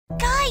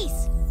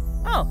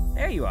Oh,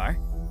 there you are.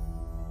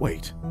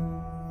 Wait,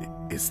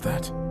 is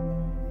that?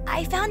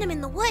 I found him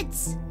in the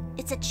woods.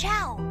 It's a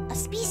chow, a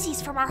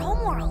species from our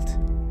homeworld.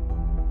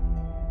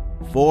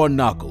 Four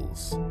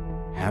Knuckles,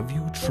 have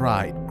you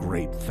tried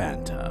grape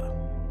Fanta?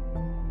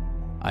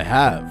 I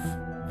have.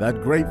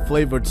 That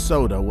grape-flavored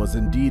soda was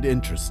indeed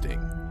interesting,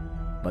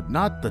 but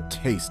not the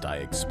taste I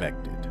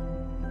expected.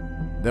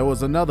 There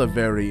was another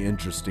very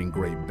interesting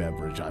grape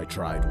beverage I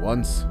tried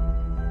once,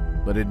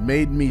 but it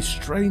made me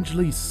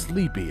strangely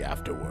sleepy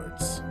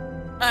afterwards.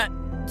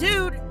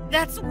 Dude,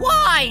 that's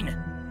wine!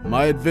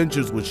 My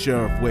adventures with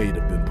Sheriff Wade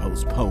have been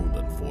postponed,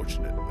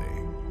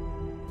 unfortunately.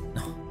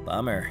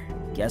 Bummer.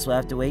 Guess we'll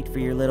have to wait for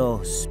your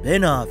little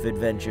spin-off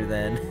adventure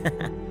then.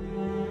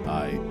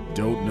 I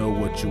don't know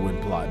what you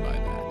imply by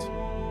that.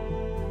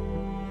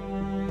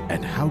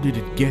 And how did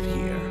it get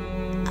here?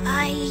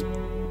 I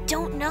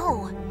don't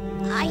know.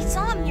 I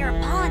saw him near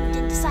a pond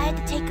and decided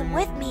to take him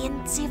with me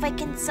and see if I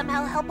can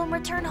somehow help him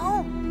return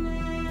home.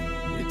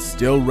 It's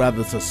still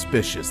rather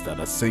suspicious that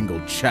a single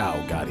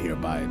chow got here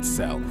by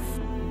itself.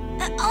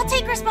 I'll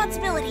take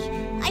responsibility.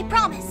 I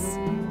promise.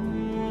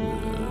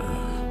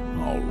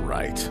 All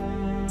right.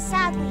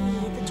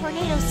 Sadly, the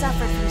tornado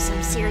suffered from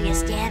some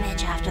serious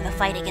damage after the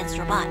fight against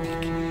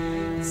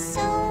Robotnik,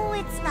 so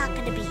it's not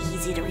going to be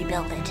easy to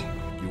rebuild it.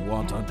 You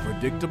want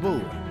unpredictable?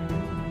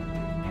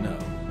 No,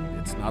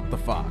 it's not the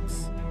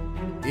fox.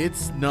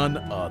 It's none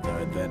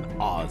other than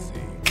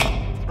Ozzy.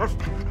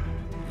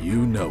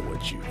 You know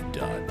what you've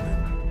done.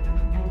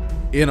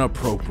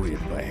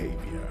 Inappropriate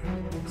behavior.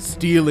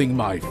 Stealing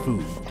my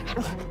food.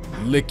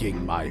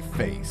 Licking my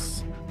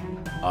face.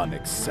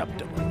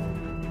 Unacceptable.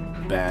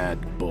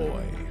 Bad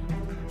boy.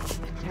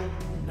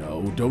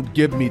 No, don't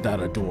give me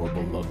that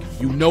adorable look.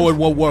 You know it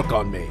won't work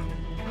on me.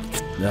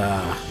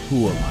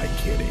 Who am I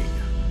kidding?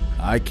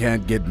 I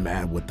can't get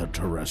mad with the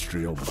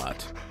terrestrial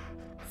butt.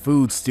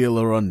 Food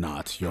stealer or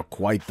not, you're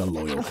quite the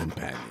loyal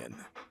companion.